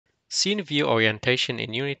Scene view orientation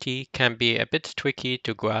in Unity can be a bit tricky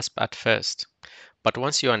to grasp at first, but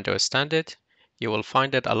once you understand it, you will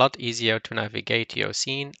find it a lot easier to navigate your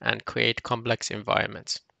scene and create complex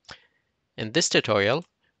environments. In this tutorial,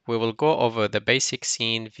 we will go over the basic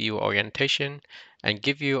scene view orientation and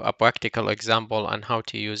give you a practical example on how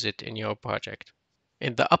to use it in your project.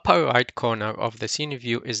 In the upper right corner of the scene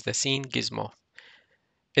view is the scene gizmo.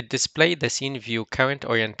 It displays the scene view current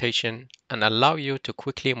orientation and allow you to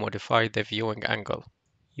quickly modify the viewing angle.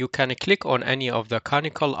 You can click on any of the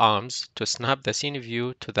conical arms to snap the scene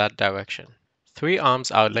view to that direction. Three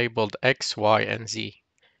arms are labeled X, Y, and Z.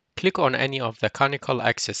 Click on any of the conical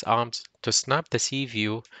axis arms to snap the C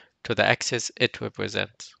view to the axis it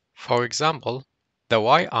represents. For example, the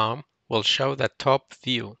Y arm will show the top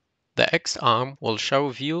view. The X arm will show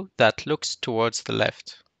view that looks towards the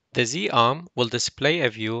left. The Z arm will display a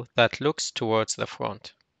view that looks towards the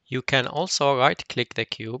front. You can also right-click the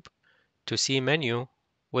cube to see menu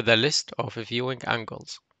with a list of viewing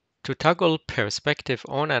angles. To toggle perspective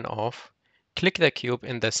on and off, click the cube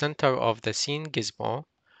in the center of the scene gizmo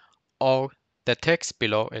or the text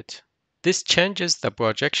below it. This changes the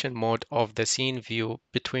projection mode of the scene view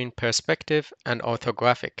between perspective and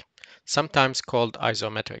orthographic, sometimes called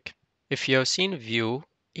isometric. If your scene view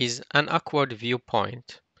is an awkward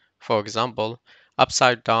viewpoint, for example,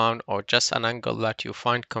 upside down or just an angle that you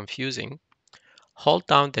find confusing, hold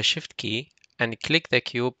down the Shift key and click the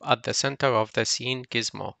cube at the center of the scene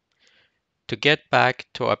gizmo to get back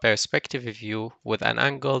to a perspective view with an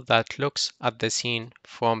angle that looks at the scene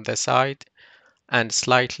from the side and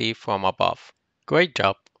slightly from above. Great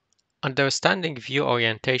job! Understanding view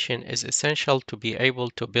orientation is essential to be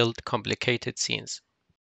able to build complicated scenes.